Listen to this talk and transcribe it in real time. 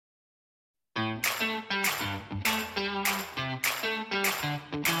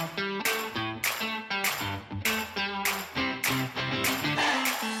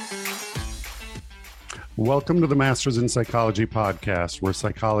Welcome to the Masters in Psychology podcast, where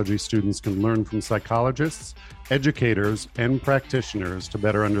psychology students can learn from psychologists, educators, and practitioners to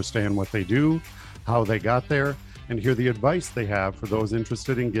better understand what they do, how they got there, and hear the advice they have for those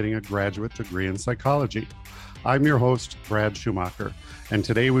interested in getting a graduate degree in psychology. I'm your host, Brad Schumacher, and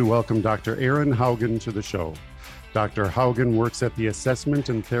today we welcome Dr. Erin Haugen to the show. Dr. Haugen works at the Assessment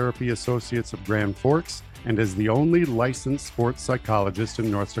and Therapy Associates of Grand Forks and is the only licensed sports psychologist in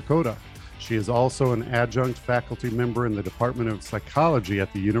North Dakota. She is also an adjunct faculty member in the Department of Psychology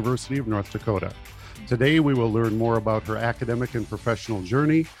at the University of North Dakota. Today, we will learn more about her academic and professional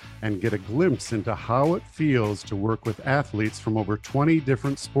journey and get a glimpse into how it feels to work with athletes from over 20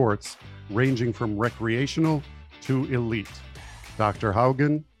 different sports, ranging from recreational to elite. Dr.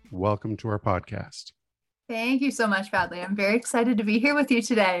 Haugen, welcome to our podcast. Thank you so much, Bradley. I'm very excited to be here with you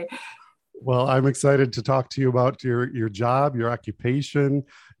today. Well, I'm excited to talk to you about your job, your occupation,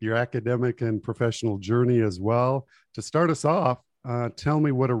 your academic and professional journey as well. To start us off, tell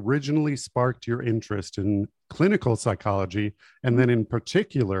me what originally sparked your interest in clinical psychology and then in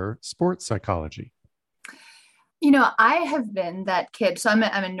particular sports psychology. You know, I have been that kid. So I'm a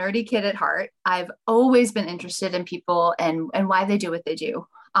nerdy kid at heart. I've always been interested in people and why they do what they do.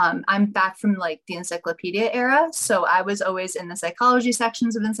 I'm back from like the encyclopedia era. So I was always in the psychology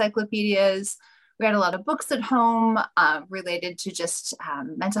sections of encyclopedias. We had a lot of books at home related to just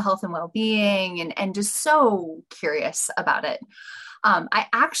mental health and well-being and just so curious about it. I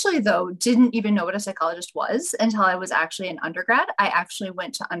actually, though, didn't even know what a psychologist was until I was actually an undergrad. I actually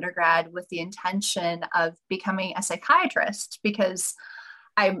went to undergrad with the intention of becoming a psychiatrist because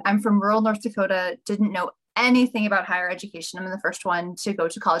I'm from rural North Dakota, didn't know anything about higher education. I'm the first one to go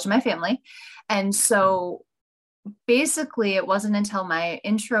to college in my family. And so basically, it wasn't until my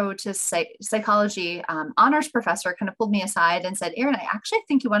intro to psychology honors professor kind of pulled me aside and said, Erin, I actually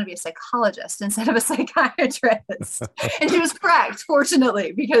think you want to be a psychologist instead of a psychiatrist. And she was correct,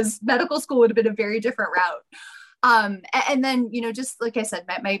 fortunately, because medical school would have been a very different route. And then, you know, just like I said,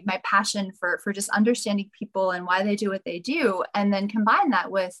 my passion for just understanding people and why they do what they do, and then combine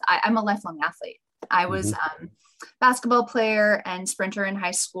that with, I'm a lifelong athlete. I was basketball player and sprinter in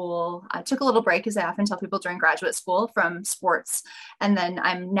high school. I took a little break, as I often tell people, during graduate school from sports. And then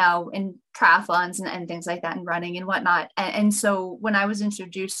I'm now in triathlons and things like that and running and whatnot. And so when I was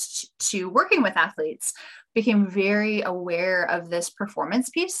introduced to working with athletes, became very aware of this performance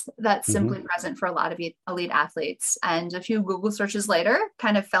piece that's simply present for a lot of elite athletes. And a few Google searches later,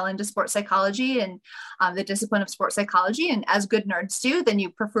 kind of fell into sports psychology and the discipline of sports psychology. And as good nerds do, then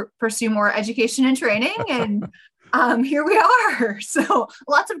you pursue more education and training. And here we are. So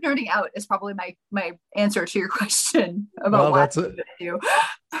lots of nerding out is probably my answer to your question about what I do.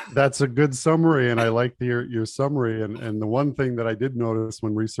 That's a good summary. And I like your summary. And the one thing that I did notice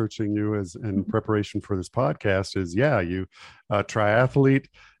when researching you is in preparation for this podcast is, you triathlete,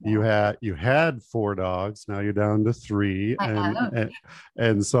 you had 4 dogs. Now you're down to 3.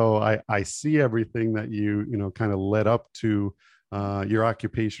 And so I see everything that you kind of led up to your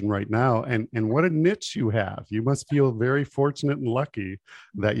occupation right now, and what a niche you have. You must feel very fortunate and lucky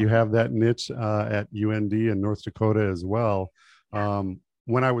that you have that niche at UND in North Dakota as well.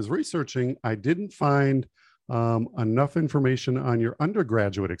 When I was researching, I didn't find enough information on your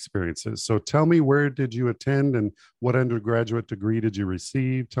undergraduate experiences. So tell me, where did you attend and what undergraduate degree did you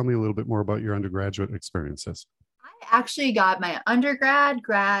receive? Tell me a little bit more about your undergraduate experiences. I actually got my undergrad,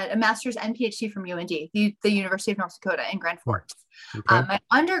 a master's and PhD from UND, the University of North Dakota in Grand Forks. Okay. My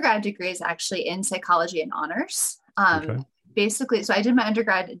undergrad degree is actually in psychology and honors. Basically, so I did my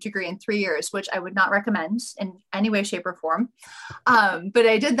undergrad degree in 3 years, which I would not recommend in any way, shape, or form. But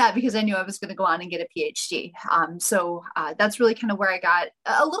I did that because I knew I was going to go on and get a PhD. So that's really kind of where I got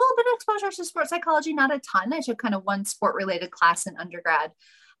a little bit of exposure to sports psychology, not a ton. I took kind of one sport-related class in undergrad.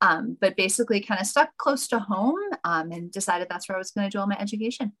 But basically kind of stuck close to home and decided that's where I was going to do all my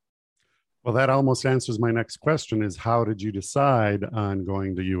education. Well, that almost answers my next question is, how did you decide on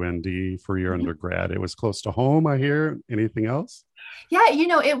going to UND for your undergrad? It was close to home, I hear. Anything else? Yeah,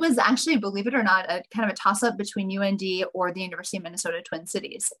 it was actually, believe it or not, a kind of a toss-up between UND or the University of Minnesota Twin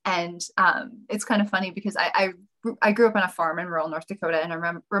Cities. And it's kind of funny because I grew up on a farm in rural North Dakota, and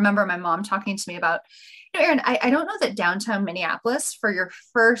I remember my mom talking to me about, Erin, I don't know that downtown Minneapolis for your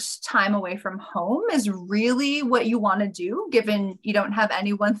first time away from home is really what you want to do, given you don't have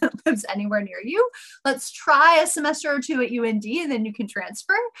anyone that lives anywhere near you. Let's try a semester or 2 at UND, and then you can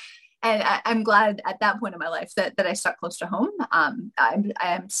transfer. And I'm glad at that point in my life that I stuck close to home.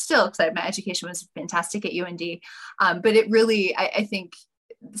 I'm still excited. My education was fantastic at UND. But it really, I think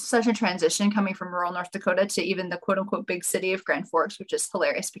such a transition coming from rural North Dakota to even the quote unquote big city of Grand Forks, which is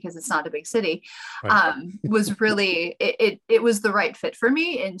hilarious because it's not a big city, Right. was really, it was the right fit for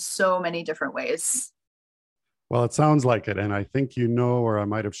me in so many different ways. Well, it sounds like it. And I think you know, or I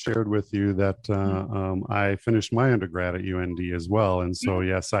might have shared with you that I finished my undergrad at UND as well. And so,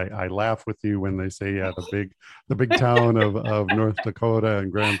 yes, I laugh with you when they say, yeah, the big town of North Dakota and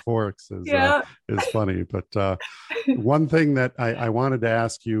Grand Forks Yeah. is funny. But one thing that I wanted to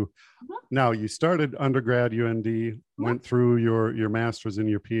ask you, now you started undergrad UND, went through your master's and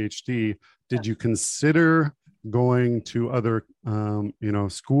your PhD. Did you consider going to other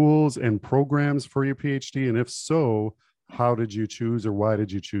schools and programs for your PhD? And if so, how did you choose, or why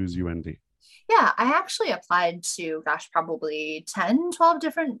did you choose UND? Yeah, I actually applied to, gosh, probably 10, 12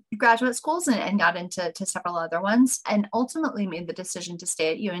 different graduate schools and got into several other ones, and ultimately made the decision to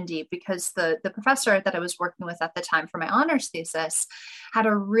stay at UND because the professor that I was working with at the time for my honors thesis had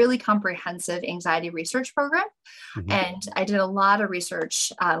a really comprehensive anxiety research program. Mm-hmm. And I did a lot of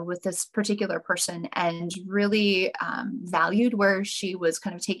research with this particular person and really valued where she was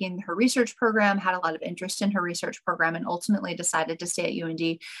kind of taking her research program, had a lot of interest in her research program, and ultimately decided to stay at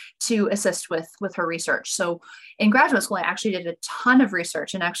UND to assist with her research. So in graduate school, I actually did a ton of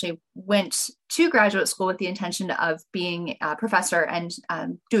research and actually went to graduate school with the intention of being a professor and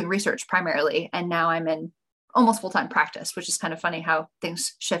doing research primarily. And now I'm in almost full-time practice, which is kind of funny how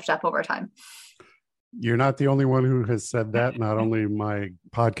things shift up over time. You're not the only one who has said that. Not only my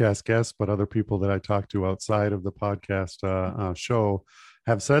podcast guests, but other people that I talk to outside of the podcast show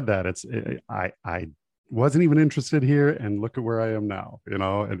have said that. I wasn't even interested here, and look at where I am now.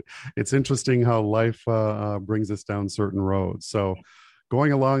 And it's interesting how life brings us down certain roads. So,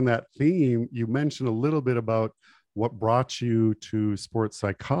 going along that theme, you mentioned a little bit about what brought you to sports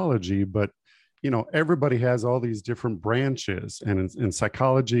psychology, but everybody has all these different branches, and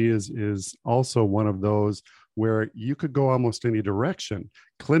psychology is also one of those where you could go almost any direction,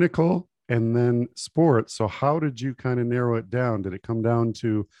 clinical and then sports. So how did you kind of narrow it down? Did it come down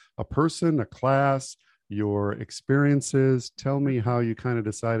to a person, a class, your experiences? Tell me how you kind of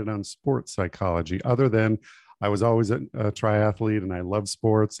decided on sports psychology, other than I was always a triathlete and I love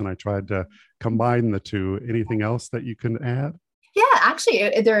sports and I tried to combine the two. Anything else that you can add? Yeah,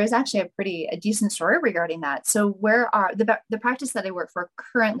 actually, there is actually a decent story regarding that. So, where are the practice that I work for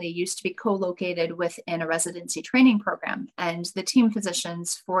currently used to be co-located within a residency training program, and the team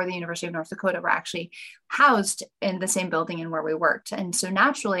physicians for the University of North Dakota were actually housed in the same building in where we worked. And so,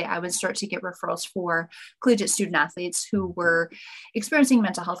 naturally, I would start to get referrals for collegiate student athletes who were experiencing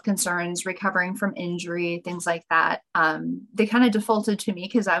mental health concerns, recovering from injury, things like that. They kind of defaulted to me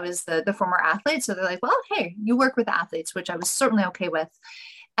because I was the former athlete. So they're like, "Well, hey, you work with athletes," which I was certainly okay with.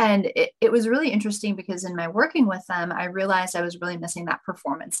 And it was really interesting because in my working with them, I realized I was really missing that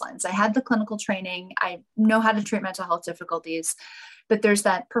performance lens. I had the clinical training, I know how to treat mental health difficulties, but there's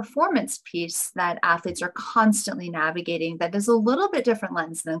that performance piece that athletes are constantly navigating that is a little bit different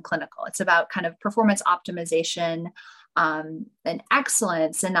lens than clinical. It's about kind of performance optimization and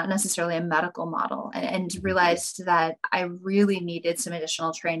excellence, and not necessarily a medical model, and realized that I really needed some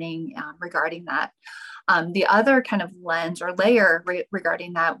additional training regarding that. The other kind of lens or layer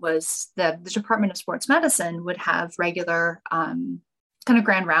regarding that was the Department of Sports Medicine would have regular kind of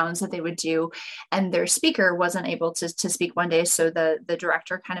grand rounds that they would do, and their speaker wasn't able to speak one day. So the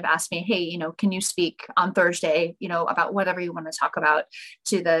director kind of asked me, "Hey, can you speak on Thursday, about whatever you want to talk about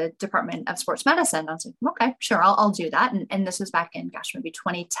to the Department of Sports Medicine?" I was like, "Okay, sure, I'll do that." And this was back in, gosh, maybe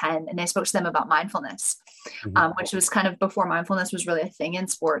 2010. And I spoke to them about mindfulness, which was kind of before mindfulness was really a thing in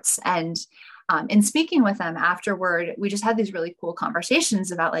sports. And in speaking with them afterward, we just had these really cool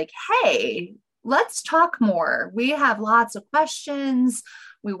conversations about like, hey, let's talk more. We have lots of questions.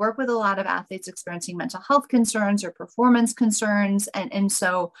 We work with a lot of athletes experiencing mental health concerns or performance concerns. And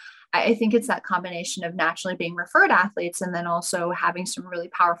so I think it's that combination of naturally being referred athletes and then also having some really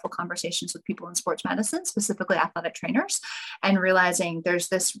powerful conversations with people in sports medicine, specifically athletic trainers, and realizing there's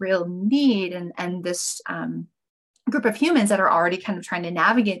this real need and this group of humans that are already kind of trying to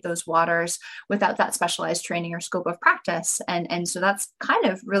navigate those waters without that specialized training or scope of practice. And so that's kind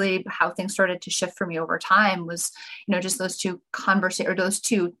of really how things started to shift for me over time was, just those two those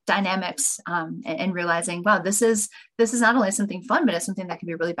two dynamics, and realizing, wow, this is not only something fun, but it's something that can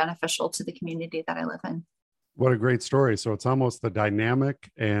be really beneficial to the community that I live in. What a great story. So it's almost the dynamic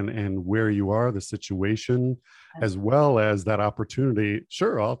and where you are, the situation, as well as that opportunity.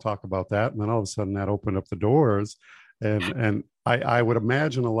 Sure, I'll talk about that. And then all of a sudden that opened up the doors. And I would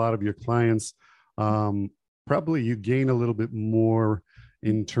imagine a lot of your clients, probably you gain a little bit more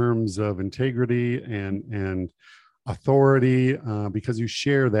in terms of integrity and authority because you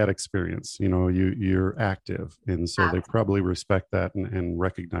share that experience. You're active, and so they probably respect that and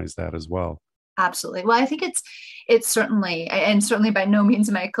recognize that as well. Absolutely. Well, I think it's certainly, and certainly by no means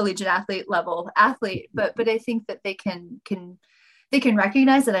am I a collegiate athlete, but I think that they can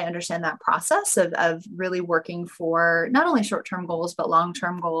recognize that I understand that process of really working for not only short-term goals, but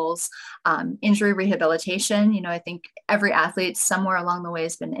long-term goals, injury rehabilitation. I think every athlete somewhere along the way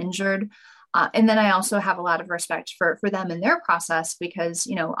has been injured. And then I also have a lot of respect for them and their process because,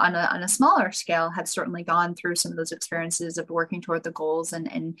 on a smaller scale, have certainly gone through some of those experiences of working toward the goals and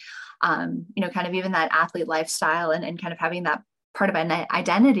kind of even that athlete lifestyle and kind of having that part of an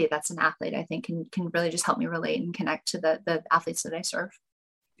identity that's an athlete, I think can really just help me relate and connect to the athletes that I serve.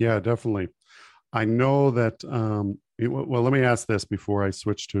 Yeah, definitely. I know that, well, let me ask this before I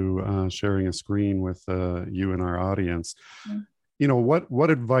switch to sharing a screen with you and our audience. Mm-hmm.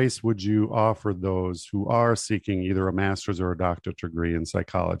 What advice would you offer those who are seeking either a master's or a doctorate degree in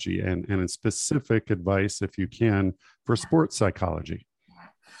psychology and in specific advice, if you can, for sports psychology?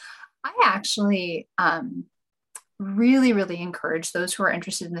 I actually really, really encourage those who are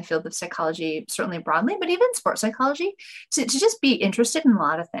interested in the field of psychology, certainly broadly, but even sports psychology, to just be interested in a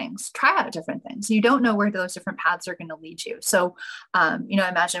lot of things, try out different things. You don't know where those different paths are going to lead you. So, I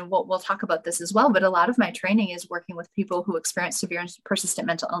imagine we'll talk about this as well, but a lot of my training is working with people who experience severe and persistent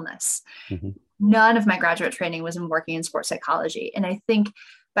mental illness. Mm-hmm. None of my graduate training was in working in sports psychology. And I think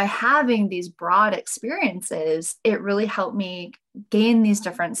by having these broad experiences, it really helped me gain these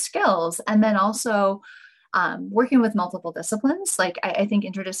different skills. And then also, working with multiple disciplines, like I think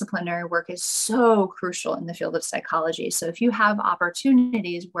interdisciplinary work is so crucial in the field of psychology. So if you have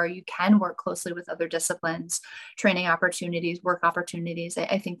opportunities where you can work closely with other disciplines, training opportunities, work opportunities,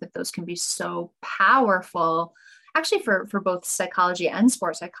 I think that those can be so powerful, actually for both psychology and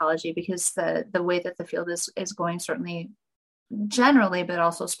sports psychology, because the way that the field is going, certainly generally, but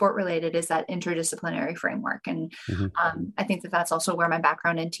also sport related, is that interdisciplinary framework. And I think that that's also where my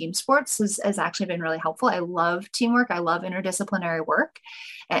background in team sports has actually been really helpful. I love teamwork. I love interdisciplinary work.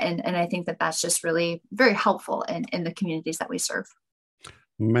 And I think that that's just really very helpful in the communities that we serve.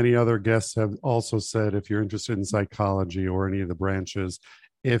 Many other guests have also said, if you're interested in psychology or any of the branches,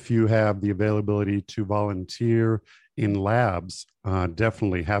 if you have the availability to volunteer in labs,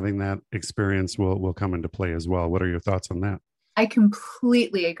 definitely having that experience will come into play as well. What are your thoughts on that? I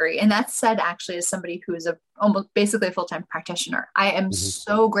completely agree. And that's said actually as somebody who is almost basically a full-time practitioner. I am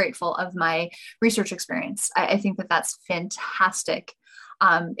so grateful of my research experience. I think that that's fantastic.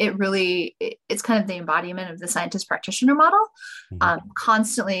 It's kind of the embodiment of the scientist practitioner model.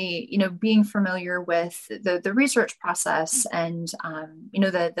 Constantly, being familiar with the research process and,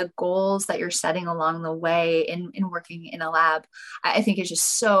 the goals that you're setting along the way in working in a lab, I think is just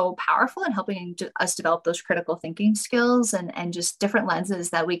so powerful in helping us develop those critical thinking skills and just different lenses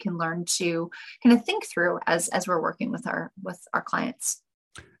that we can learn to kind of think through as we're working with our clients.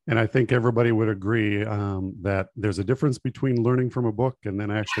 And I think everybody would agree that there's a difference between learning from a book and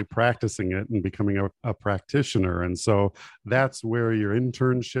then actually practicing it and becoming a practitioner. And so that's where your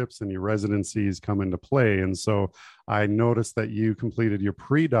internships and your residencies come into play. And so I noticed that you completed your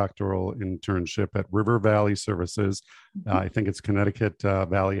pre-doctoral internship at River Valley Services. I think it's Connecticut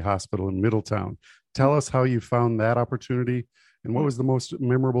Valley Hospital in Middletown. Tell us how you found that opportunity and what was the most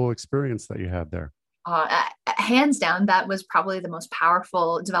memorable experience that you had there? Hands down, that was probably the most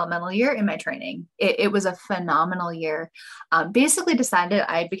powerful developmental year in my training. It was a phenomenal year. Basically decided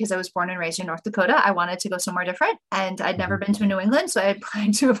because I was born and raised in North Dakota, I wanted to go somewhere different, and I'd never been to New England. So I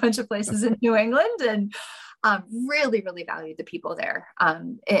applied to a bunch of places in New England and really, really valued the people there.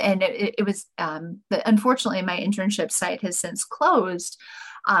 And it was, unfortunately, my internship site has since closed.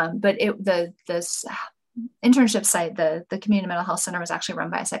 But this internship site, the community mental health center, was actually run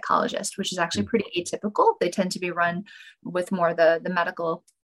by a psychologist, which is actually pretty atypical. They tend to be run with more the medical,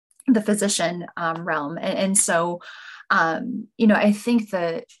 the physician realm. And so, I think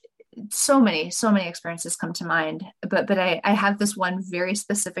that so many experiences come to mind, but I have this one very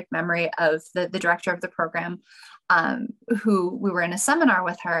specific memory of the director of the program, who we were in a seminar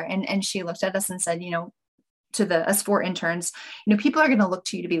with her, and she looked at us and said, to us 4 interns, people are going to look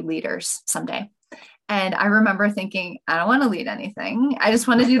to you to be leaders someday. And I remember thinking, I don't want to lead anything. I just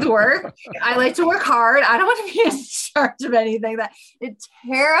want to do the work. I like to work hard. I don't want to be in charge of anything. That it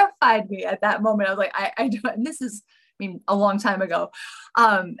terrified me at that moment. I was like, I don't, and this is, a long time ago.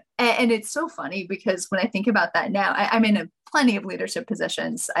 And it's so funny because when I think about that now, I'm in plenty of leadership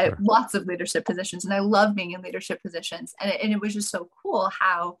positions. I have lots of leadership positions, and I love being in leadership positions. And it was just so cool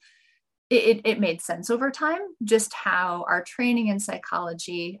how it made sense over time, just how our training in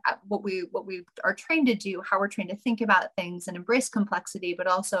psychology, what we are trained to do, how we're trained to think about things and embrace complexity, but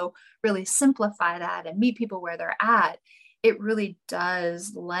also really simplify that and meet people where they're at. It really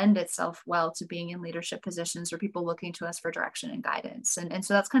does lend itself well to being in leadership positions or people looking to us for direction and guidance. And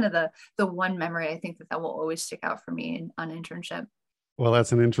so that's kind of the one memory I think that will always stick out for me on internship. Well,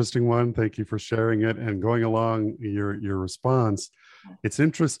 that's an interesting one. Thank you for sharing it and going along your response. It's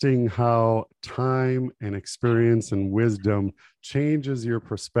interesting how time and experience and wisdom changes your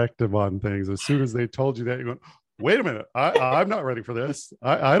perspective on things. As soon as they told you that, you go, wait a minute, I'm not ready for this.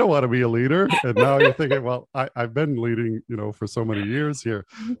 I don't want to be a leader. And now you're thinking, well, I've been leading, for so many years here.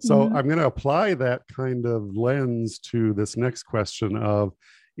 So I'm going to apply that kind of lens to this next question of,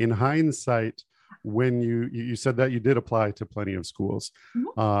 in hindsight, when you said that you did apply to plenty of schools,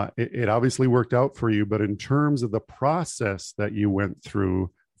 it obviously worked out for you, but in terms of the process that you went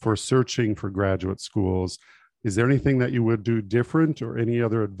through for searching for graduate schools, is there anything that you would do different or any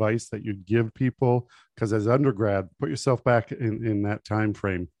other advice that you'd give people? Because as undergrad, put yourself back in that time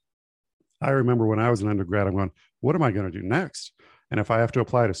frame. I remember when I was an undergrad, I'm going, what am I going to do next? And if I have to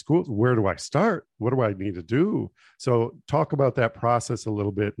apply to schools, where do I start? What do I need to do? So talk about that process a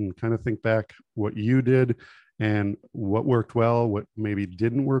little bit and kind of think back what you did and what worked well, what maybe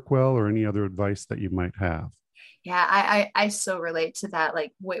didn't work well, or any other advice that you might have. Yeah, I so relate to that.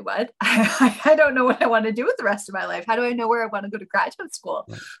 Like, wait, what? I don't know what I want to do with the rest of my life. How do I know where I want to go to graduate school?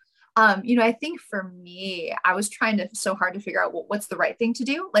 Right. I think for me, I was trying so hard to figure out what's the right thing to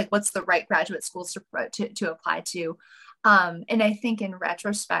do. Like, what's the right graduate schools to apply to? And I think in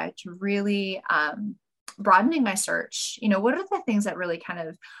retrospect, really broadening my search, what are the things that really kind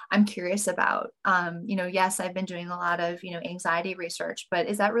of I'm curious about? Yes, I've been doing a lot of, anxiety research, but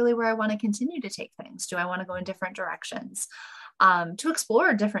is that really where I want to continue to take things? Do I want to go in different directions? To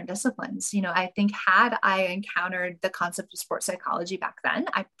explore different disciplines. I think had I encountered the concept of sports psychology back then,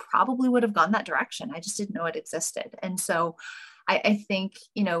 I probably would have gone that direction. I just didn't know it existed. And so I think,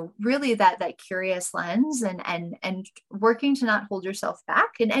 really that curious lens and working to not hold yourself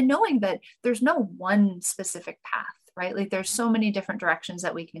back and knowing that there's no one specific path, right? Like there's so many different directions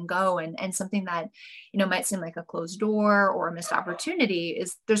that we can go, and something that, might seem like a closed door or a missed opportunity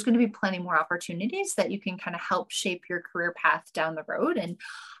is there's going to be plenty more opportunities that you can kind of help shape your career path down the road. And,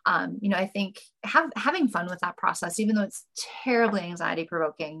 I think having fun with that process, even though it's terribly anxiety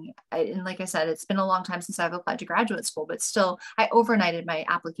provoking. And like I said, it's been a long time since I've applied to graduate school, but still I overnighted my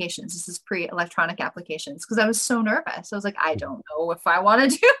applications. This is pre-electronic applications because I was so nervous. I was like, I don't know if I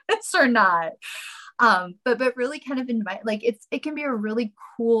want to do this or not. But really kind of invite, like it can be a really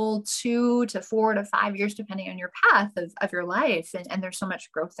cool 2 to 4 to 5 years, depending on your path of your life. And there's so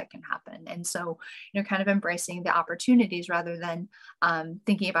much growth that can happen. And so, kind of embracing the opportunities rather than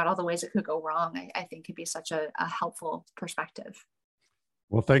thinking about all the ways it could go wrong, I think could be such a helpful perspective.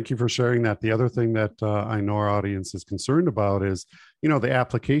 Well, thank you for sharing that. The other thing that I know our audience is concerned about is, the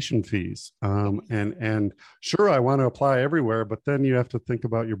application fees. And sure, I want to apply everywhere, but then you have to think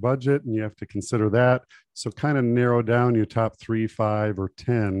about your budget and you have to consider that. So kind of narrow down your top 3, 5, or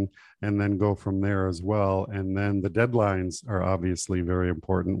 10, and then go from there as well. And then the deadlines are obviously very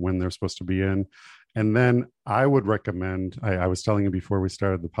important when they're supposed to be in. And then I would recommend, I was telling you before we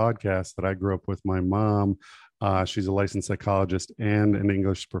started the podcast that I grew up with my mom. She's a licensed psychologist and an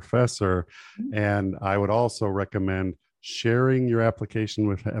English professor. And I would also recommend sharing your application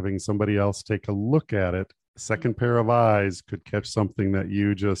with having somebody else take a look at it. Second pair of eyes could catch something that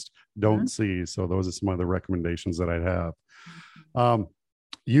you just don't see. So those are some other recommendations that I'd have.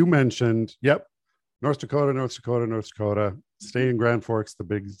 You mentioned, North Dakota, stay in Grand Forks, the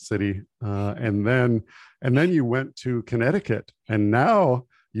big city. And then you went to Connecticut, and now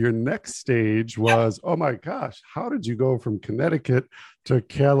your next stage was, oh my gosh, how did you go from Connecticut to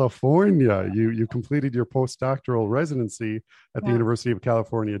California? You completed your postdoctoral residency at the University of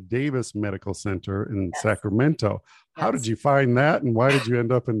California, Davis Medical Center in Sacramento. How did you find that? And why did you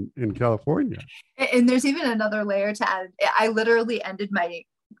end up in California? And there's even another layer to add. I literally ended my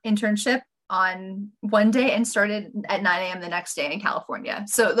internship on one day and started at 9 a.m. the next day in California.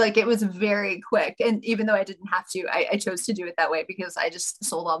 So like it was very quick. And even though I didn't have to, I chose to do it that way because I just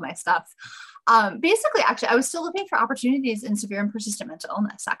sold all my stuff. Basically, actually, I was still looking for opportunities in severe and persistent mental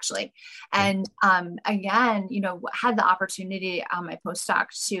illness, actually. And again, had the opportunity on my postdoc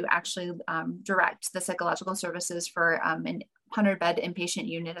to actually direct the psychological services for an 100-bed inpatient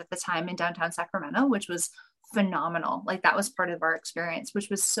unit at the time in downtown Sacramento, which was phenomenal. Like that was part of our experience, which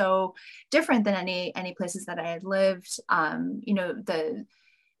was so different than any places that I had lived.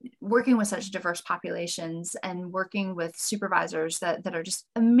 working with such diverse populations and working with supervisors that are just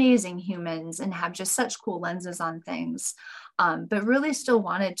amazing humans and have just such cool lenses on things, but really still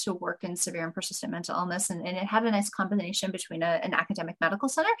wanted to work in severe and persistent mental illness. And it had a nice combination between an academic medical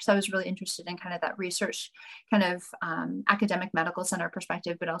center. So I was really interested in kind of that research kind of academic medical center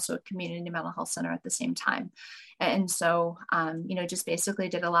perspective, but also a community mental health center at the same time. And so, just basically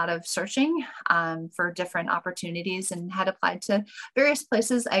did a lot of searching for different opportunities and had applied to various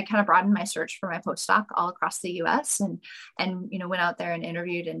places. I kind of broadened my search for my postdoc all across the US and went out there and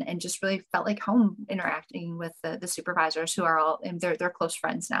interviewed and just really felt like home interacting with the supervisors who are all, and they're close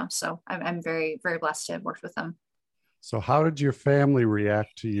friends now. So I'm very, very blessed to have worked with them. So how did your family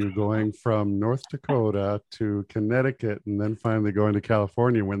react to you going from North Dakota to Connecticut and then finally going to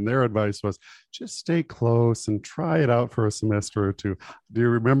California when their advice was just stay close and try it out for a semester or two? Do you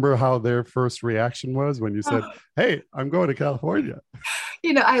remember how their first reaction was when you said, hey, I'm going to California?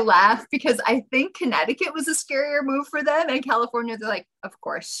 I laugh because I think Connecticut was a scarier move for them, and California, they're like, of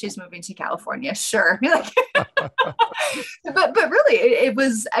course, she's moving to California. Sure. Like, but really, it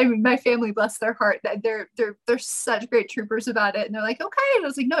was. I mean, my family, bless their heart, that they're such great troopers about it, and they're like, okay. And I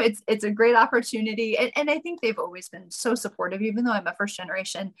was like, no, it's a great opportunity, and I think they've always been so supportive. Even though I'm a first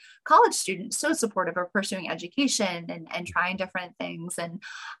generation college student, so supportive of pursuing education and trying different things, and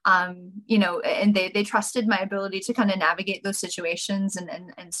and they trusted my ability to kind of navigate those situations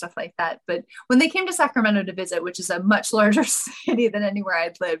and stuff like that. But when they came to Sacramento to visit, which is a much larger city than anywhere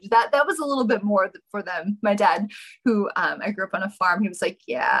I'd lived, that was a little bit more for them. My dad, who I grew up on a farm, he was like,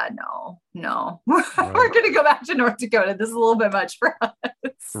 yeah, no, we're going to go back to North Dakota. This is a little bit much for us.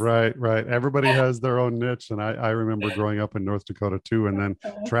 Right. Everybody has their own niche. And I remember growing up in North Dakota too, and then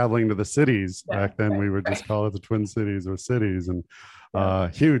traveling to the cities. Back then we would just call it the Twin Cities or cities. And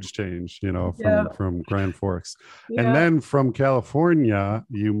huge change, from Grand Forks. And then from California,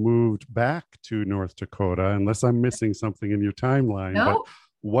 you moved back to North Dakota, unless I'm missing something in your timeline. No. But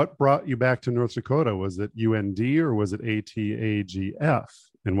what brought you back to North Dakota? Was it UND or was it ATAGF?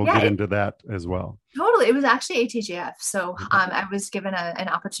 And we'll get into that as well. Totally. It was actually ATGF. So I was given an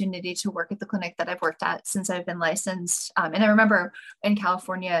opportunity to work at the clinic that I've worked at since I've been licensed. And I remember in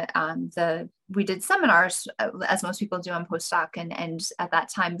California, we did seminars, as most people do on postdoc. And at that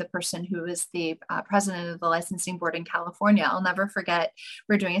time, the person who was the president of the licensing board in California, I'll never forget,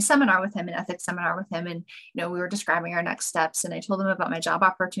 we were doing a seminar with him, an ethics seminar with him. And, we were describing our next steps. And I told him about my job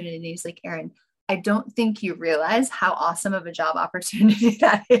opportunity. He's like, Erin, I don't think you realize how awesome of a job opportunity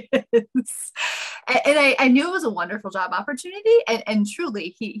that is. And I knew it was a wonderful job opportunity. And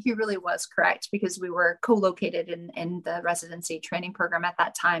truly, he really was correct, because we were co-located in the residency training program at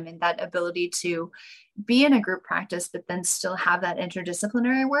that time. And that ability to be in a group practice, but then still have that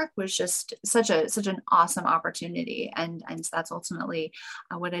interdisciplinary work was just such an awesome opportunity. And so that's ultimately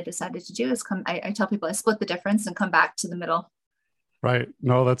what I decided to do is I tell people I split the difference and come back to the middle. Right.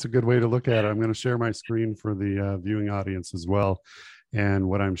 No, that's a good way to look at it. I'm going to share my screen for the viewing audience as well. And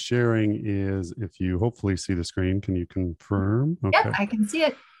what I'm sharing is, if you hopefully see the screen, can you confirm? Okay. Yep, I can see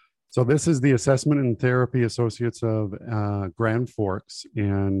it. So this is the Assessment and Therapy Associates of Grand Forks,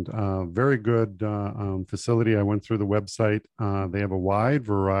 and very good facility. I went through the website. They have a wide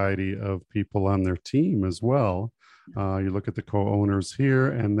variety of people on their team as well. You look at the co-owners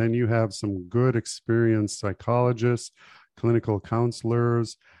here, and then you have some good experienced psychologists, clinical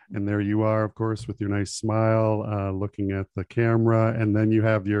counselors, and there you are, of course, with your nice smile, looking at the camera, and then you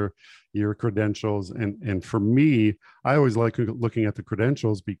have your credentials. And for me, I always like looking at the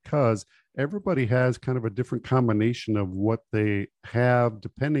credentials because everybody has kind of a different combination of what they have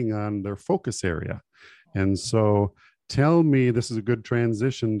depending on their focus area. And so tell me, this is a good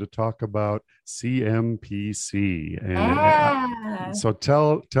transition to talk about CMPC. And so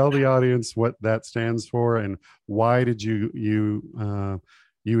tell the audience what that stands for and why did you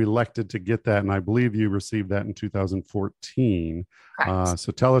elected to get that. And I believe you received that in 2014.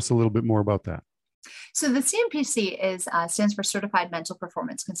 So tell us a little bit more about that. So the CMPC stands for Certified Mental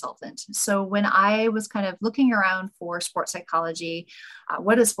Performance Consultant. So when I was kind of looking around for sports psychology,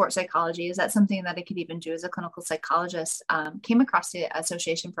 what is sports psychology? Is that something that I could even do as a clinical psychologist? Came across the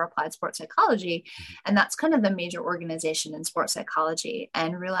Association for Applied Sports Psychology, and that's kind of the major organization in sports psychology,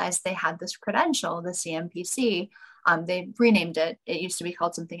 and realized they had this credential, the CMPC. They renamed it. It used to be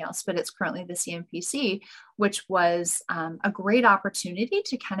called something else, but it's currently the CMPC, which was a great opportunity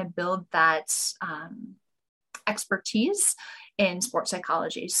to kind of build that expertise in sports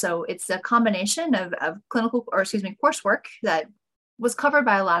psychology. So it's a combination of coursework that was covered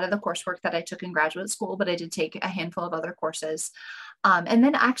by a lot of the coursework that I took in graduate school, but I did take a handful of other courses. And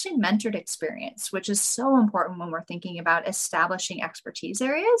then actually mentored experience, which is so important when we're thinking about establishing expertise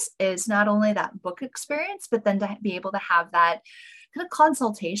areas, is not only that book experience, but then to be able to have that kind of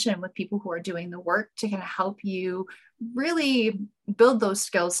consultation with people who are doing the work to kind of help you really build those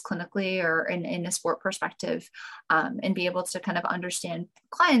skills clinically or in a sport perspective, and be able to kind of understand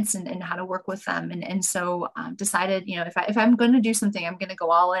clients and how to work with them. And so decided, if I'm going to do something, I'm going to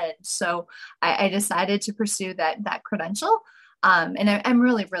go all in. So I decided to pursue that credential. And I'm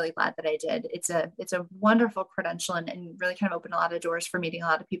really, really glad that I did. It's a wonderful credential and really kind of opened a lot of doors for meeting a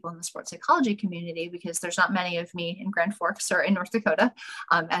lot of people in the sports psychology community, because there's not many of me in Grand Forks or in North Dakota,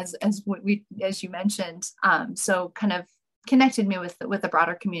 as you mentioned. So kind of connected me with the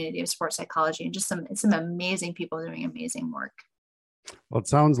broader community of sports psychology, and just some amazing people doing amazing work. Well, it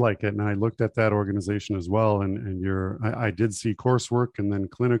sounds like it. And I looked at that organization as well. And I did see coursework and then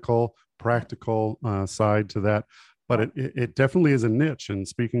clinical, practical side to that. But it definitely is a niche. And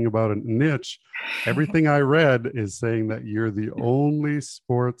speaking about a niche, everything I read is saying that you're the only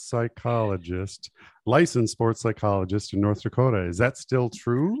licensed sports psychologist in North Dakota. Is that still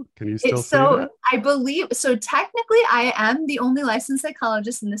true? Can you still say that? I believe so. Technically, I am the only licensed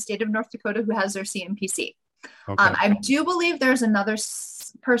psychologist in the state of North Dakota who has their CMPC. Okay. I do believe there's another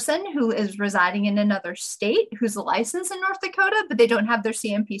person who is residing in another state who's licensed in North Dakota, but they don't have their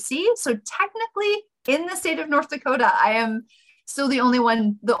CMPC. So technically, in the state of North Dakota, I am still the only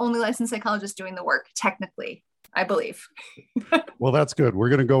licensed psychologist doing the work, technically, I believe. Well, that's good. We're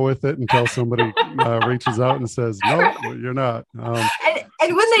going to go with it until somebody reaches out and says, no, you're not.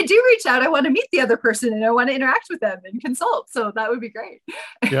 And when they do reach out, I want to meet the other person and I want to interact with them and consult. So that would be great.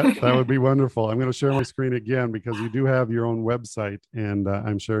 Yeah, that would be wonderful. I'm going to share my screen again because you do have your own website, and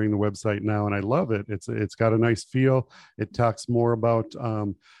I'm sharing the website now, and I love it. It's got a nice feel. It talks more about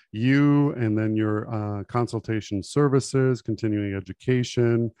you, and then your consultation services, continuing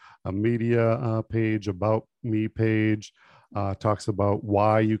education, a media page, about me page, talks about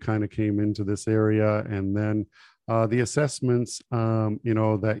why you kind of came into this area, and then the assessments,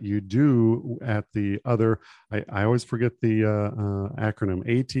 that you do at the other, I always forget the acronym,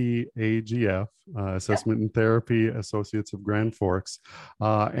 ATAGF, Assessment and Therapy Associates of Grand Forks.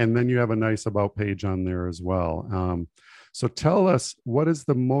 And then you have a nice about page on there as well. So tell us, what is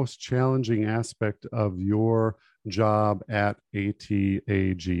the most challenging aspect of your job at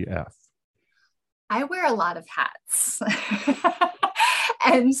ATAGF? I wear a lot of hats.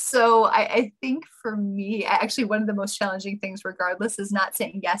 And so I think for me, actually, one of the most challenging things, regardless, is not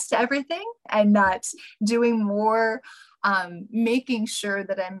saying yes to everything and not doing more, making sure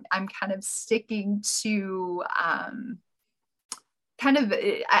that I'm kind of sticking to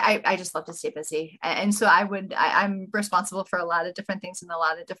I just love to stay busy. And so I'm responsible for a lot of different things in a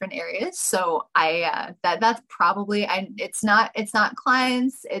lot of different areas. So that's probably, it's not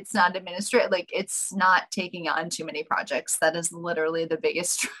clients, it's not administrative, like it's not taking on too many projects. That is literally the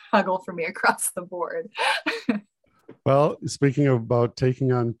biggest struggle for me across the board. Well, speaking about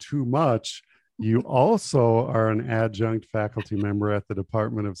taking on too much, you also are an adjunct faculty member at the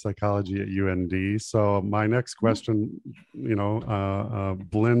Department of Psychology at UND. So my next question,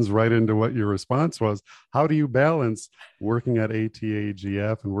 blends right into what your response was. How do you balance working at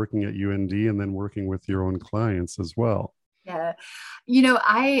ATAGF and working at UND and then working with your own clients as well? Yeah,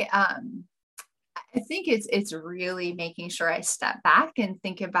 I think it's really making sure I step back and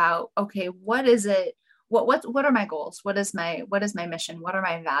think about, okay, what is it? What are my goals? What is my mission? What are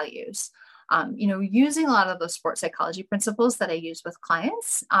my values? Using a lot of those sports psychology principles that I use with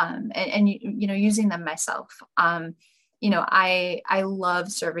clients, and using them myself. I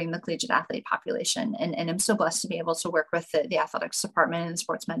love serving the collegiate athlete population, and I'm so blessed to be able to work with the athletics department and the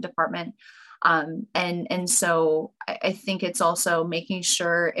sports med department. And so I think it's also making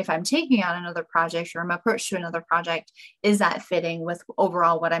sure if I'm taking on another project or I'm approached to another project, is that fitting with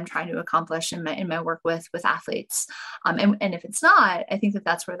overall what I'm trying to accomplish in my work with athletes? And if it's not, I think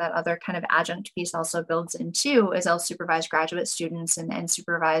that's where that other kind of adjunct piece also builds into, is I'll supervise graduate students and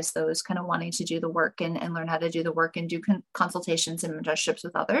supervise those kind of wanting to do the work and learn how to do the work and do consultations and mentorships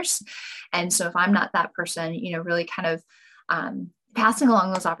with others. And so if I'm not that person, really kind of, passing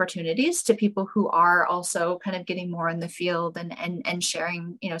along those opportunities to people who are also kind of getting more in the field and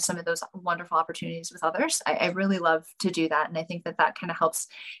sharing, some of those wonderful opportunities with others. I really love to do that. And I think that kind of helps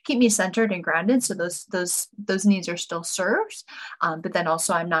keep me centered and grounded. So those needs are still served. But then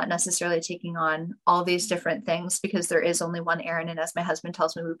also I'm not necessarily taking on all these different things, because there is only one Erin. And as my husband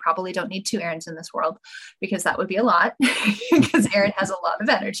tells me, we probably don't need two Erins in this world, because that would be a lot, because Erin has a lot of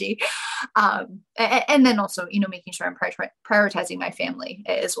energy. And then also, making sure I'm prioritizing my family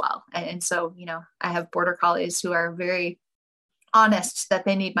as well. And so, I have border collies who are very honest that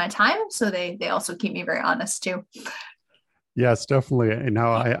they need my time. So they also keep me very honest too. Yes, definitely. And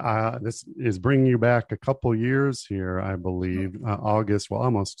now this is bringing you back a couple years here, I believe, August, well,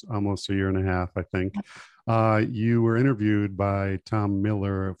 almost a year and a half, I think. You were interviewed by Tom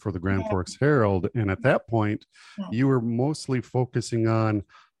Miller for the Grand Forks Herald. And at that point, you were mostly focusing on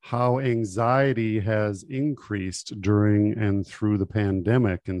how anxiety has increased during and through the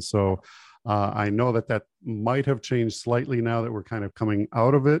pandemic. And so I know that might have changed slightly now that we're kind of coming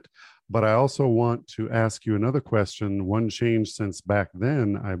out of it. But I also want to ask you another question. One change since back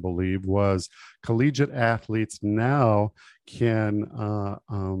then, I believe, was collegiate athletes now can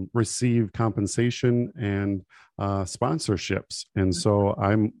receive compensation and sponsorships. And so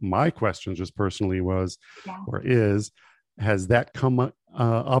my question just personally was, or is, has that come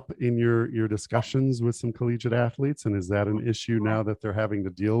up in your discussions with some collegiate athletes? And is that an issue now that they're having to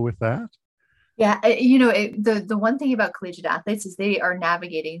deal with that? Yeah, the one thing about collegiate athletes is they are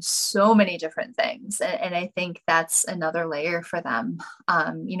navigating so many different things, and I think that's another layer for them.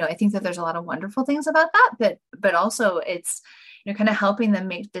 I think that there's a lot of wonderful things about that, but also it's kind of helping them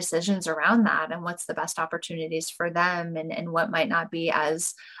make decisions around that and what's the best opportunities for them, and what might not be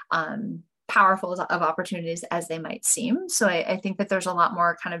as powerful of opportunities as they might seem. So I think that there's a lot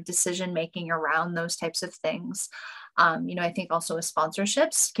more kind of decision making around those types of things. I think also with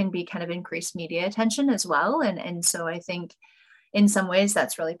sponsorships can be kind of increased media attention as well. And so I think in some ways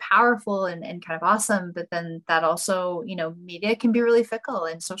that's really powerful and kind of awesome, but then that also, media can be really fickle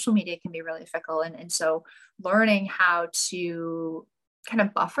and social media can be really fickle. And so learning how to kind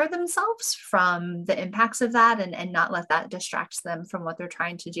of buffer themselves from the impacts of that and not let that distract them from what they're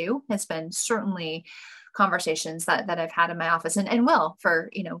trying to do has been certainly conversations that I've had in my office and will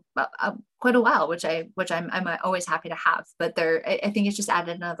for quite a while, which I'm always happy to have. But I think it's just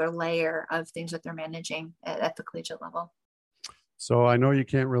added another layer of things that they're managing at the collegiate level. So I know you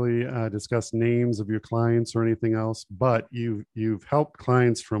can't really discuss names of your clients or anything else, but you've helped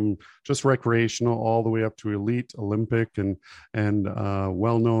clients from just recreational all the way up to elite, Olympic, and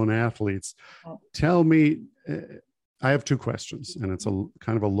well-known athletes. Tell me. I have two questions, and it's a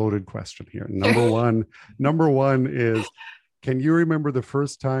kind of a loaded question here. Number one is, can you remember the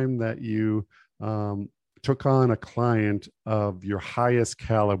first time that you took on a client of your highest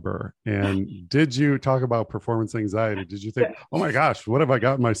caliber? And did you talk about performance anxiety? Did you think, oh my gosh, what have I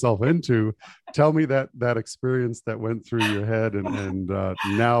gotten myself into? Tell me that experience that went through your head, and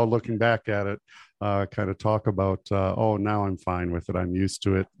now looking back at it, kind of talk about, now I'm fine with it. I'm used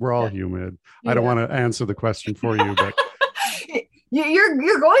to it. We're all human. I don't want to answer the question for you, but you're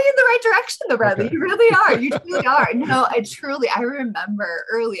going in the right direction though, Bradley. Okay. You really are. You truly are. No, I remember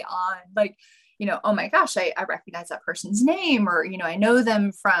early on, like, oh my gosh, I recognize that person's name, or, I know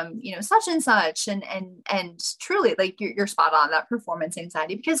them from, such and such. And truly, like, you're spot on, that performance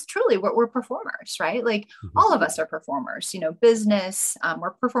anxiety, because truly we're performers, right? Like all of us are performers, business,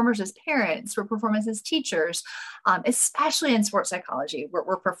 we're performers as parents, we're performers as teachers, especially in sports psychology,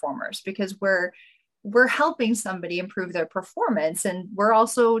 we're performers because we're helping somebody improve their performance. And we're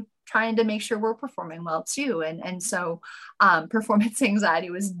also trying to make sure we're performing well too. And so performance anxiety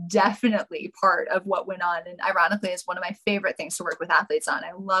was definitely part of what went on. And ironically, it's one of my favorite things to work with athletes on.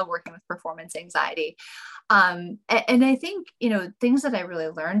 I love working with performance anxiety. And I think, things that I really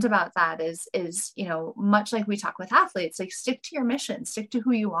learned about that is, much like we talk with athletes, like stick to your mission, stick to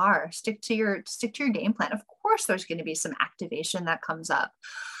who you are, stick to your game plan. Of course, there's going to be some activation that comes up.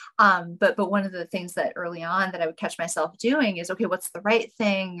 But one of the things that early on that I would catch myself doing is, okay, what's the right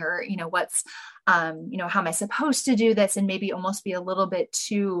thing? Or, what's, how am I supposed to do this? And maybe almost be a little bit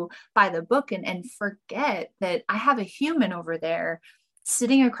too by the book and forget that I have a human over there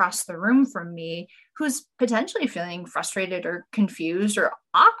sitting across the room from me who's potentially feeling frustrated or confused or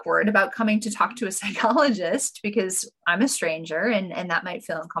awkward about coming to talk to a psychologist because I'm a stranger and that might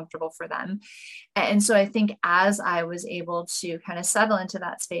feel uncomfortable for them. And so I think as I was able to kind of settle into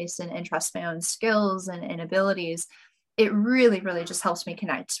that space and trust my own skills and abilities, it really, really just helps me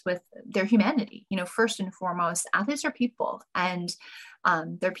connect with their humanity. First and foremost, athletes are people, and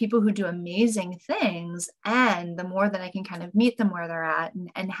they're people who do amazing things. And the more that I can kind of meet them where they're at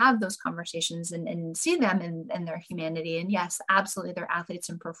and have those conversations and see them in their humanity. And yes, absolutely, they're athletes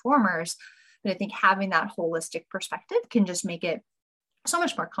and performers. But I think having that holistic perspective can just make it so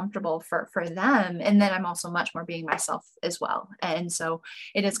much more comfortable for them. And then I'm also much more being myself as well. And so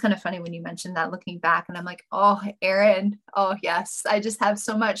it is kind of funny when you mentioned that, looking back, and I'm like, oh, Erin, oh yes, I just have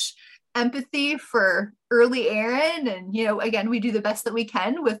so much empathy for early Erin. And, again, we do the best that we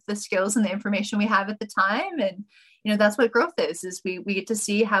can with the skills and the information we have at the time. And, that's what growth is we get to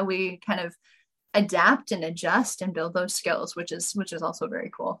see how we kind of adapt and adjust and build those skills, which is also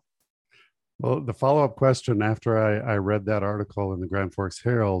very cool. Well, the follow-up question after I read that article in the Grand Forks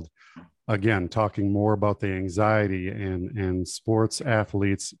Herald, again, talking more about the anxiety and sports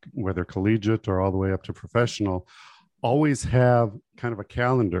athletes, whether collegiate or all the way up to professional, always have kind of a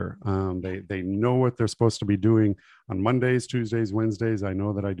calendar. They know what they're supposed to be doing on Mondays, Tuesdays, Wednesdays. I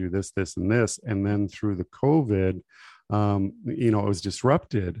know that I do this, this, and this. And then through the COVID, it was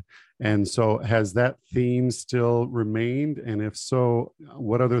disrupted. And so has that theme still remained? And if so,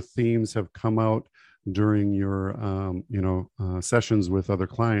 what other themes have come out during your, sessions with other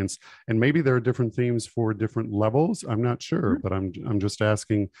clients? And maybe there are different themes for different levels. I'm not sure, but I'm just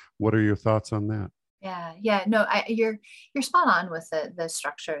asking, what are your thoughts on that? Yeah. No, you're spot on with the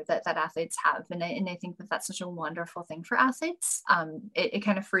structure that athletes have, and I think that that's such a wonderful thing for athletes. It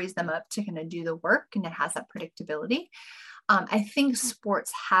kind of frees them up to kind of do the work, and it has that predictability. I think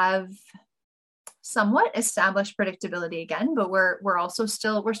sports have somewhat established predictability again, but we're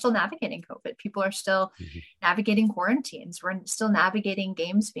still navigating COVID. People are still navigating quarantines. We're still navigating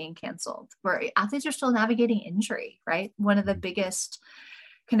games being canceled. Where athletes are still navigating injury, right? One of the biggest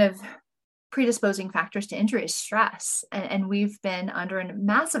kind of predisposing factors to injury is stress. And we've been under a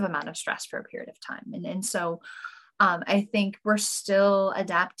massive amount of stress for a period of time. And so I think we're still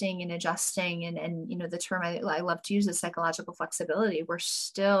adapting and adjusting. And the term I love to use is psychological flexibility. We're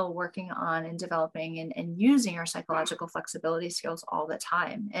still working on and developing and using our psychological flexibility skills all the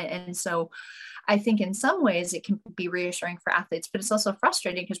time. And so I think in some ways it can be reassuring for athletes, but it's also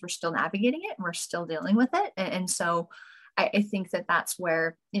frustrating because we're still navigating it and we're still dealing with it. And so I think that that's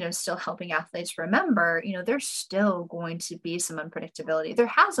where, still helping athletes remember, there's still going to be some unpredictability. There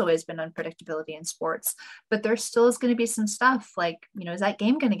has always been unpredictability in sports, but there still is going to be some stuff like, is that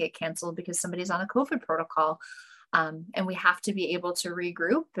game going to get canceled because somebody's on a COVID protocol? And we have to be able to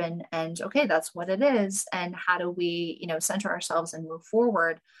regroup and okay, that's what it is. And how do we, center ourselves and move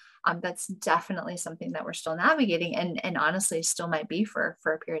forward? That's definitely something that we're still navigating and honestly still might be for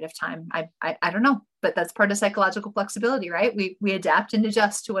a period of time. I don't know, but that's part of psychological flexibility, right? We adapt and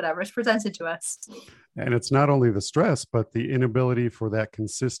adjust to whatever's presented to us. And it's not only the stress, but the inability for that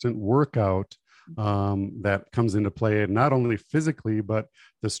consistent workout that comes into play, and not only physically, but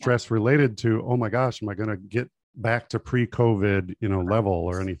the stress related to, oh my gosh, am I going to get back to pre-COVID, level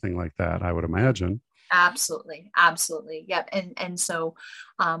or anything like that, I would imagine. Absolutely. Yep. And so,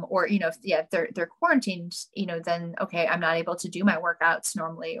 or, if they're quarantined, then, okay, I'm not able to do my workouts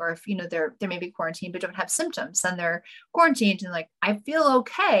normally. Or if, they're maybe quarantined, but don't have symptoms, then they're quarantined and like, I feel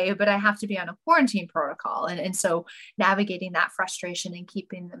okay, but I have to be on a quarantine protocol. And so navigating that frustration and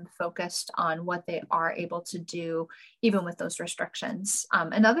keeping them focused on what they are able to do, even with those restrictions.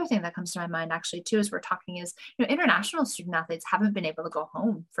 Another thing that comes to my mind actually too, as we're talking is, international student athletes haven't been able to go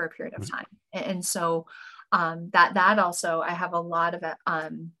home for a period of time. And so that also, I have a lot of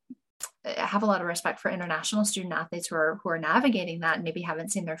respect for international student athletes who are navigating that and maybe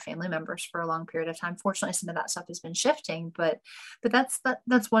haven't seen their family members for a long period of time. Fortunately, some of that stuff has been shifting, but that's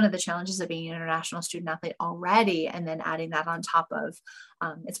one of the challenges of being an international student athlete already, and then adding that on top of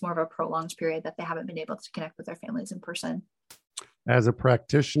it's more of a prolonged period that they haven't been able to connect with their families in person. As a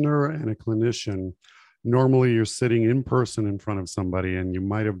practitioner and a clinician, normally you're sitting in person in front of somebody, and you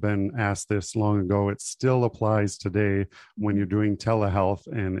might have been asked this long ago. It still applies today when you're doing telehealth.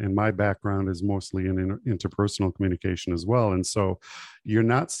 And my background is mostly in interpersonal communication as well. And so you're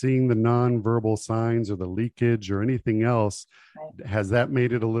not seeing the nonverbal signs or the leakage or anything else. Right. Has that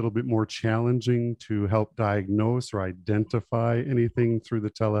made it a little bit more challenging to help diagnose or identify anything through the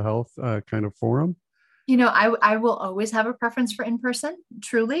telehealth kind of forum? I will always have a preference for in-person,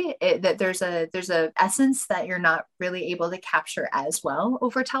 truly, that there's a essence that you're not really able to capture as well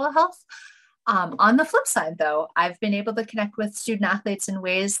over telehealth. On the flip side, though, I've been able to connect with student athletes in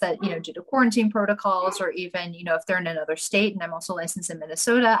ways that, due to quarantine protocols, or even, if they're in another state, and I'm also licensed in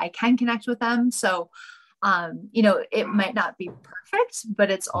Minnesota, I can connect with them. So it might not be perfect,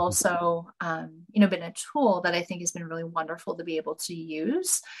 but it's also, been a tool that I think has been really wonderful to be able to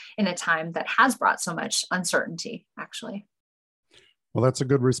use in a time that has brought so much uncertainty, actually. Well, that's a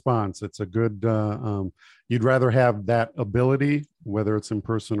good response. It's a good, you'd rather have that ability, whether it's in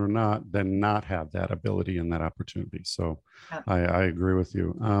person or not, than not have that ability and that opportunity. So yeah. I agree with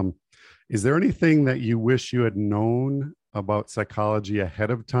you. Is there anything that you wish you had known about psychology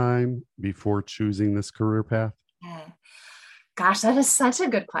ahead of time before choosing this career path? Gosh, that is such a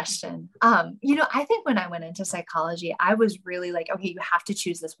good question. I think when I went into psychology, I was really like, okay, you have to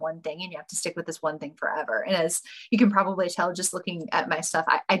choose this one thing and you have to stick with this one thing forever. And as you can probably tell, just looking at my stuff,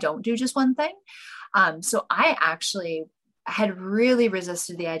 I don't do just one thing. So I actually had really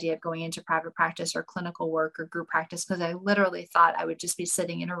resisted the idea of going into private practice or clinical work or group practice because I literally thought I would just be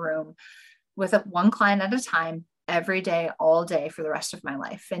sitting in a room with one client at a time every day, all day for the rest of my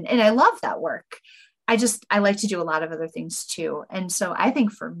life. And I love that work. I like to do a lot of other things too. And so I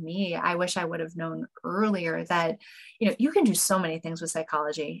think for me, I wish I would have known earlier that, you can do so many things with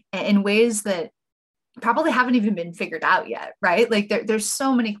psychology in ways that probably haven't even been figured out yet, right? Like there's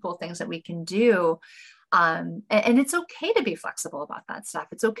so many cool things that we can do. And it's okay to be flexible about that stuff.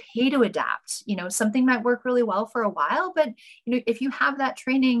 It's okay to adapt. Something might work really well for a while, but if you have that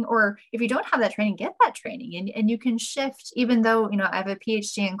training, or if you don't have that training, get that training, and you can shift. Even though I have a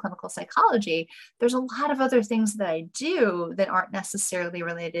PhD in clinical psychology, there's a lot of other things that I do that aren't necessarily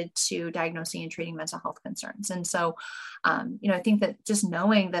related to diagnosing and treating mental health concerns. And so, I think that just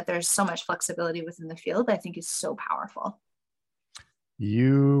knowing that there's so much flexibility within the field, I think is so powerful.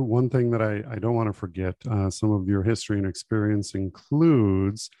 One thing that I don't want to forget, some of your history and experience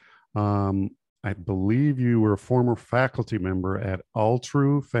includes, I believe you were a former faculty member at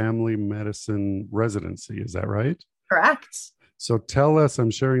Altru Family Medicine Residency. Is that right? Correct. So tell us, I'm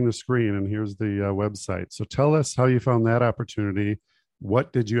sharing the screen and here's the website. So tell us how you found that opportunity.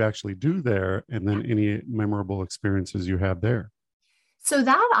 What did you actually do there? And then any memorable experiences you had there. So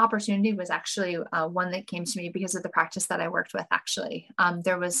that opportunity was actually one that came to me because of the practice that I worked with. Actually,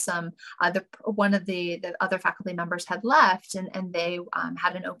 there was one of the other faculty members had left, and they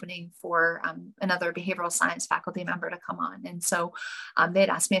had an opening for another behavioral science faculty member to come on. And so they had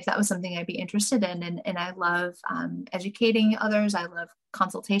asked me if that was something I'd be interested in. And I love educating others. I love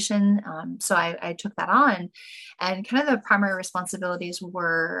consultation. So I took that on, and kind of the primary responsibilities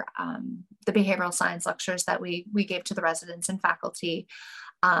were the behavioral science lectures that we gave to the residents and faculty,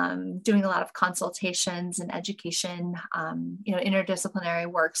 doing a lot of consultations and education, interdisciplinary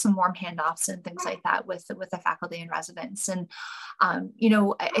work, some warm handoffs and things like that with the faculty and residents. And,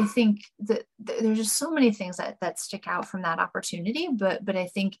 I think that there's just so many things that stick out from that opportunity, but I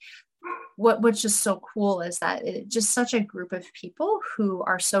think what's just so cool is that it's just such a group of people who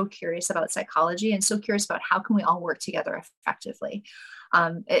are so curious about psychology and so curious about how can we all work together effectively.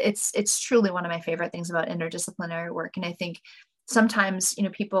 It's truly one of my favorite things about interdisciplinary work. And I think sometimes,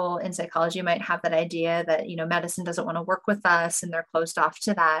 people in psychology might have that idea that, medicine doesn't want to work with us and they're closed off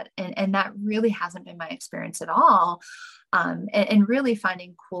to that. And that really hasn't been my experience at all. And really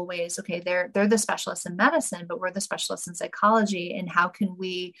finding cool ways. Okay, they're the specialists in medicine, but we're the specialists in psychology. And how can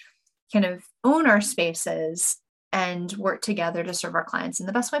we kind of own our spaces and work together to serve our clients in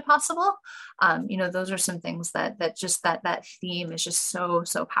the best way possible? Those are some things that just that theme is just so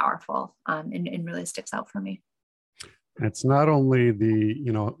powerful, and really sticks out for me. It's not only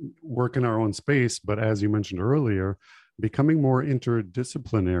the work in our own space, but as you mentioned earlier, becoming more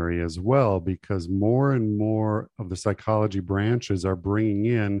interdisciplinary as well, because more and more of the psychology branches are bringing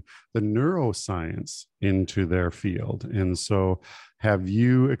in the neuroscience into their field. And so have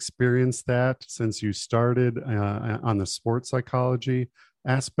you experienced that since you started on the sports psychology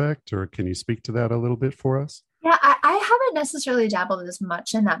aspect, or can you speak to that a little bit for us? Yeah, I haven't necessarily dabbled as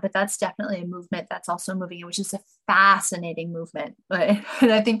much in that, but that's definitely a movement that's also moving, which is a fascinating movement.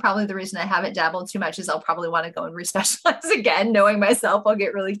 And I think probably the reason I haven't dabbled too much is I'll probably want to go and respecialize again. Knowing myself, I'll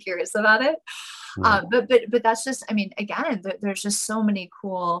get really curious about it. Right. But that's just, again, there's just so many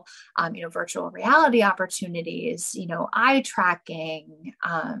cool, virtual reality opportunities, eye tracking,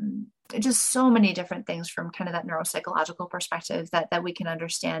 just so many different things from kind of that neuropsychological perspective that we can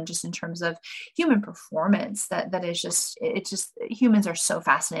understand just in terms of human performance. That is just, humans are so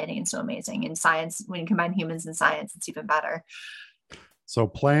fascinating and so amazing. In science, when you combine humans and science, it's even better. So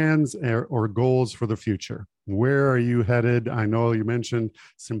plans or goals for the future. Where are you headed? I know you mentioned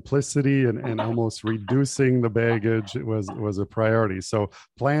simplicity and almost reducing the baggage was a priority. So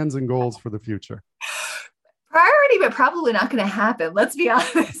plans and goals for the future. Priority, but probably not going to happen. Let's be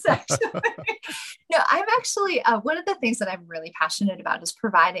honest, actually. No, I'm actually, one of the things that I'm really passionate about is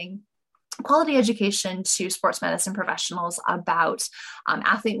providing quality education to sports medicine professionals about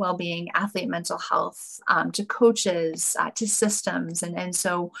athlete well-being, athlete mental health, to coaches, to systems. And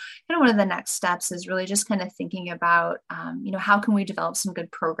so kind of one of the next steps is really just kind of thinking about, how can we develop some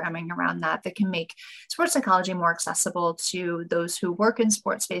good programming around that can make sports psychology more accessible to those who work in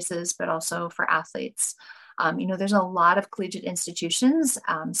sports spaces, but also for athletes. There's a lot of collegiate institutions,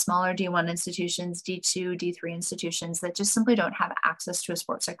 smaller D1 institutions, D2, D3 institutions that just simply don't have access to a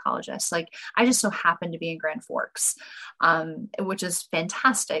sports psychologist. Like I just so happen to be in Grand Forks, which is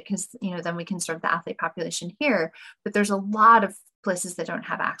fantastic because, then we can serve the athlete population here, but there's a lot of places that don't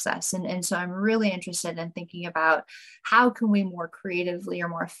have access. And so I'm really interested in thinking about how can we more creatively or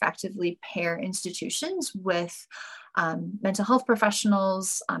more effectively pair institutions with mental health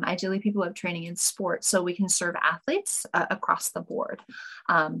professionals, ideally people who have training in sports, so we can serve athletes across the board,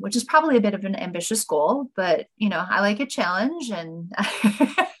 which is probably a bit of an ambitious goal, but I like a challenge, and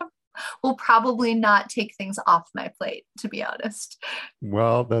will probably not take things off my plate, to be honest.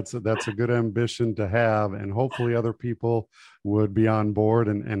 Well, that's a good ambition to have, and hopefully other people would be on board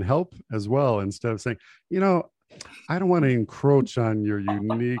and help as well, instead of saying, I don't want to encroach on your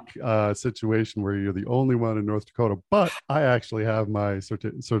unique situation where you're the only one in North Dakota, but I actually have my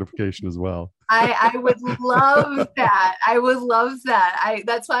certification as well. I would love that. I would love that.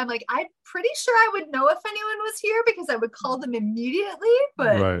 That's why I'm like, I'm pretty sure I would know if anyone was here because I would call them immediately.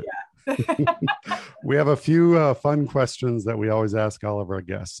 But right. Yeah. We have a few fun questions that we always ask all of our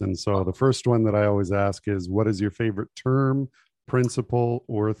guests. And so the first one that I always ask is, what is your favorite term, principle,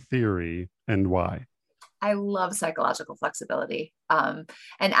 or theory, and why? I love psychological flexibility, and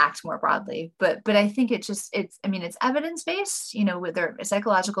ACT more broadly, but I think it's evidence-based, whether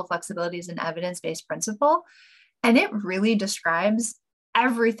psychological flexibility is an evidence-based principle, and it really describes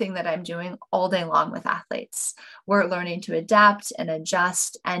everything that I'm doing all day long with athletes. We're learning to adapt and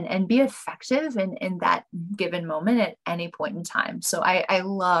adjust and be effective in that given moment at any point in time. So I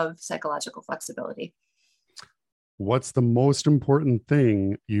love psychological flexibility. What's the most important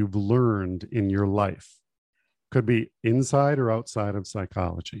thing you've learned in your life? Could be inside or outside of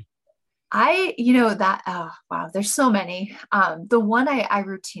psychology. Oh, wow, there's so many. The one I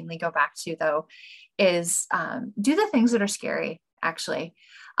routinely go back to, though, is do the things that are scary, actually.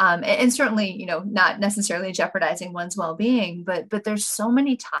 And certainly, not necessarily jeopardizing one's well-being, but there's so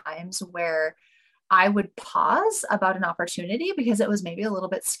many times where I would pause about an opportunity because it was maybe a little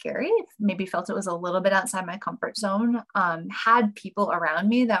bit scary, maybe felt it was a little bit outside my comfort zone, had people around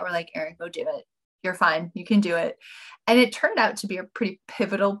me that were like, Erin, go do it. You're fine. You can do it. And it turned out to be a pretty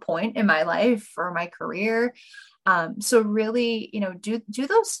pivotal point in my life or my career. So really, do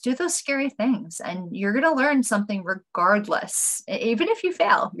those scary things, and you're going to learn something regardless. Even if you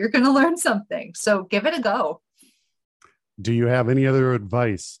fail, you're going to learn something. So give it a go. Do you have any other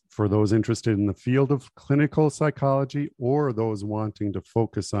advice for those interested in the field of clinical psychology or those wanting to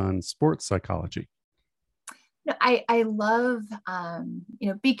focus on sports psychology? I love,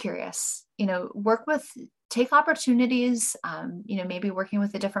 be curious, take opportunities, maybe working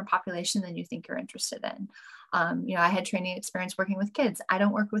with a different population than you think you're interested in. I had training experience working with kids. I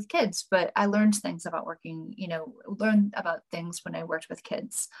don't work with kids, but I learned things about learned about things when I worked with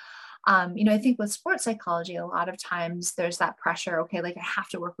kids. I think with sports psychology, a lot of times there's that pressure, okay, like I have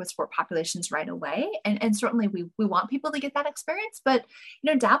to work with sport populations right away. And certainly we want people to get that experience, but,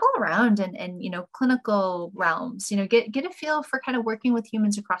 dabble around and clinical realms, get a feel for kind of working with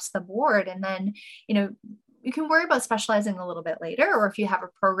humans across the board. And then, you can worry about specializing a little bit later, or if you have a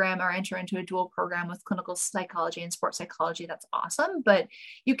program or enter into a dual program with clinical psychology and sports psychology, that's awesome, but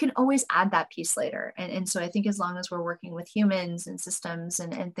you can always add that piece later. And so I think as long as we're working with humans and systems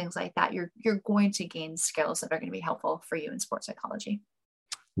and things like that, you're going to gain skills that are going to be helpful for you in sports psychology.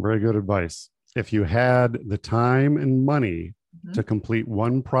 Very good advice. If you had the time and money to complete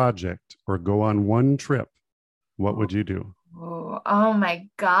one project or go on one trip, what would you do? Oh my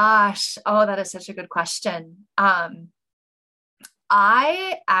gosh. Oh, that is such a good question.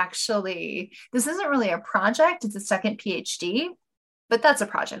 This isn't really a project, it's a second PhD, but that's a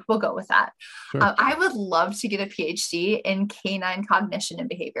project. We'll go with that. Sure. I would love to get a PhD in canine cognition and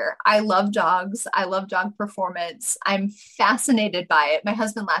behavior. I love dogs. I love dog performance. I'm fascinated by it. My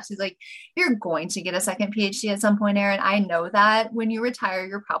husband laughs. He's like, you're going to get a second PhD at some point, Erin. I know that when you retire,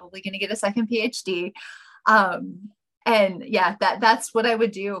 you're probably going to get a second PhD. And yeah, that's what I would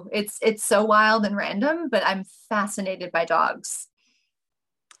do. It's so wild and random, but I'm fascinated by dogs.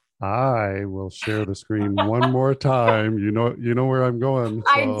 I will share the screen one more time. You know where I'm going. So.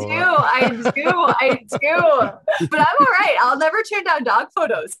 I do. But I'm all right. I'll never turn down dog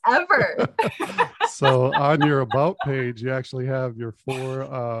photos ever. So on your About page, you actually have your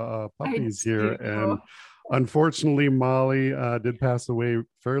 4 puppies here. And unfortunately, Molly did pass away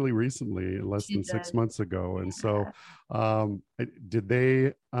fairly recently, less than 6 months ago. And so did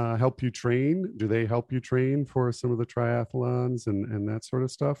they help you train? Do they help you train for some of the triathlons and that sort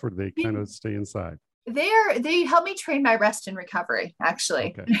of stuff? Or do they kind of stay inside? They help me train my rest and recovery,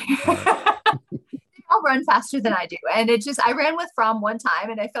 actually. Okay. Right. I'll run faster than I do. And I ran with Fromm one time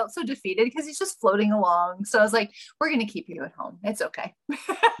and I felt so defeated because he's just floating along. So I was like, we're going to keep you at home. It's okay.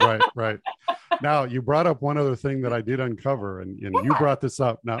 Right. Now you brought up one other thing that I did uncover and you brought this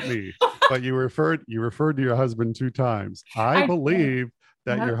up, not me, but you referred to your husband 2 times. I believe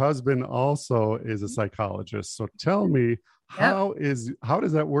that your husband also is a psychologist. So tell me, How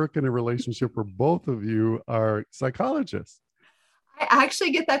does that work in a relationship where both of you are psychologists? I actually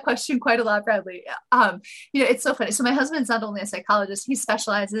get that question quite a lot, Bradley. It's so funny. So my husband's not only a psychologist, he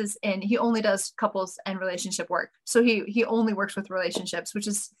specializes he only does couples and relationship work. So he only works with relationships, which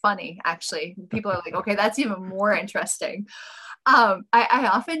is funny, actually. People are like, okay, that's even more interesting. I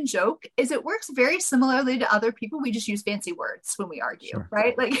often joke is it works very similarly to other people. We just use fancy words when we argue, sure.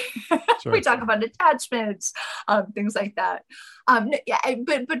 Right? Like sure. We talk about attachments, things like that.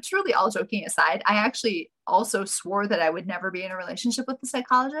 But truly, all joking aside, I actually also swore that I would never be in a relationship with a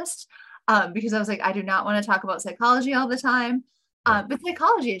psychologist because I was like, I do not want to talk about psychology all the time. But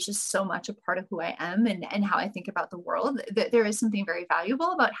psychology is just so much a part of who I am and how I think about the world. That there is something very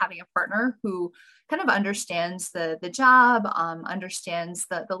valuable about having a partner who kind of understands the job, understands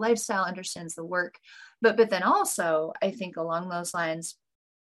the lifestyle, understands the work. But then also, I think along those lines,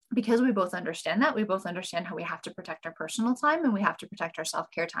 because we both understand that, we both understand how we have to protect our personal time and we have to protect our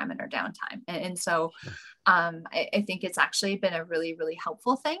self-care time and our downtime. And so I think it's actually been a really, really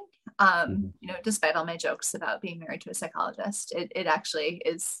helpful thing. Despite all my jokes about being married to a psychologist, it actually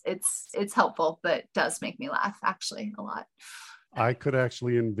is, it's helpful, but does make me laugh actually a lot. I could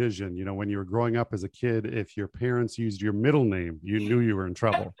actually envision, when you were growing up as a kid, if your parents used your middle name, you knew you were in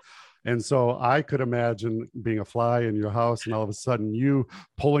trouble. And so I could imagine being a fly in your house and all of a sudden you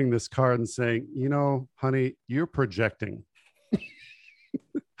pulling this card and saying, honey, you're projecting.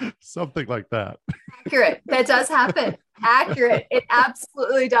 Something like that. Accurate. That does happen. Accurate. It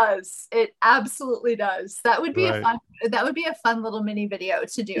absolutely does. It absolutely does. That would be a fun little mini video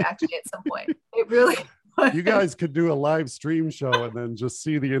to do actually at some point. It really would. You guys could do a live stream show and then just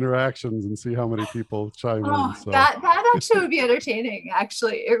see the interactions and see how many people chime in. So. That actually would be entertaining.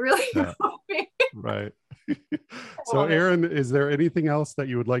 Actually, it really would be. Right. So Erin, is there anything else that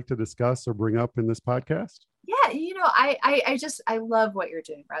you would like to discuss or bring up in this podcast? Yeah, I love what you're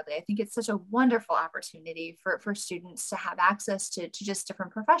doing, Bradley. I think it's such a wonderful opportunity for students to have access to just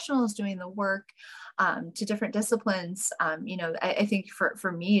different professionals doing the work, to different disciplines. I think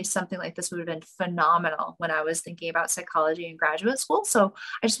for me, something like this would have been phenomenal when I was thinking about psychology in graduate school. So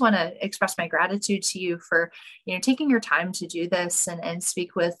I just want to express my gratitude to you for, taking your time to do this and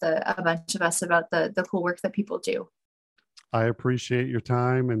speak with a bunch of us about the cool work that people do. I appreciate your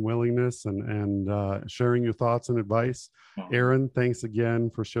time and willingness and sharing your thoughts and advice. Yeah. Erin, thanks again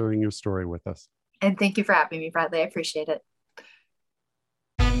for sharing your story with us. And thank you for having me, Bradley. I appreciate it.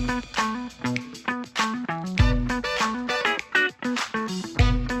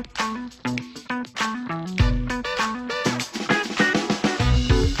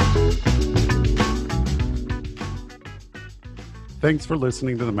 Thanks for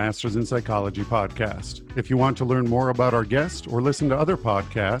listening to the Masters in Psychology podcast. If you want to learn more about our guest or listen to other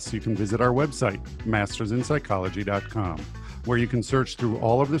podcasts, you can visit our website, mastersinpsychology.com, where you can search through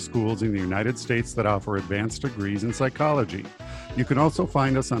all of the schools in the United States that offer advanced degrees in psychology. You can also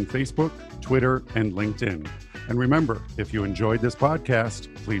find us on Facebook, Twitter, and LinkedIn. And remember, if you enjoyed this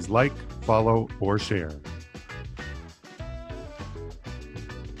podcast, please like, follow, or share.